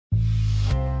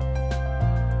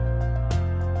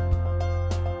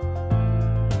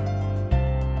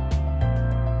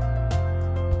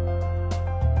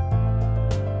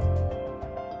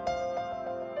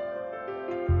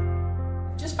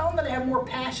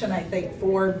passion, I think,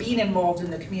 for being involved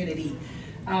in the community.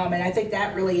 And I think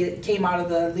that really came out of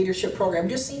the leadership program.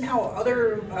 Just seeing how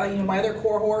other, my other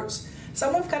cohorts,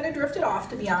 some have kind of drifted off,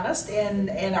 to be honest, and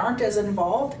aren't as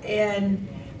involved. And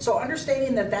so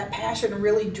understanding that passion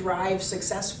really drives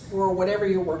success for whatever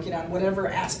you're working on, whatever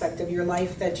aspect of your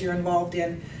life that you're involved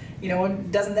in.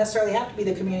 It doesn't necessarily have to be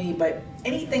the community, but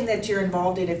anything that you're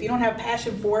involved in, if you don't have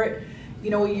passion for it,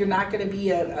 you're not going to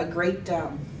be a great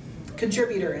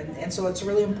contributor. And so it's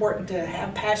really important to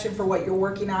have passion for what you're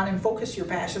working on and focus your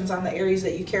passions on the areas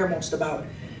that you care most about.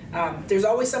 There's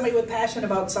always somebody with passion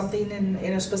about something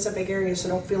in a specific area, so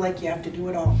don't feel like you have to do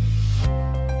it all.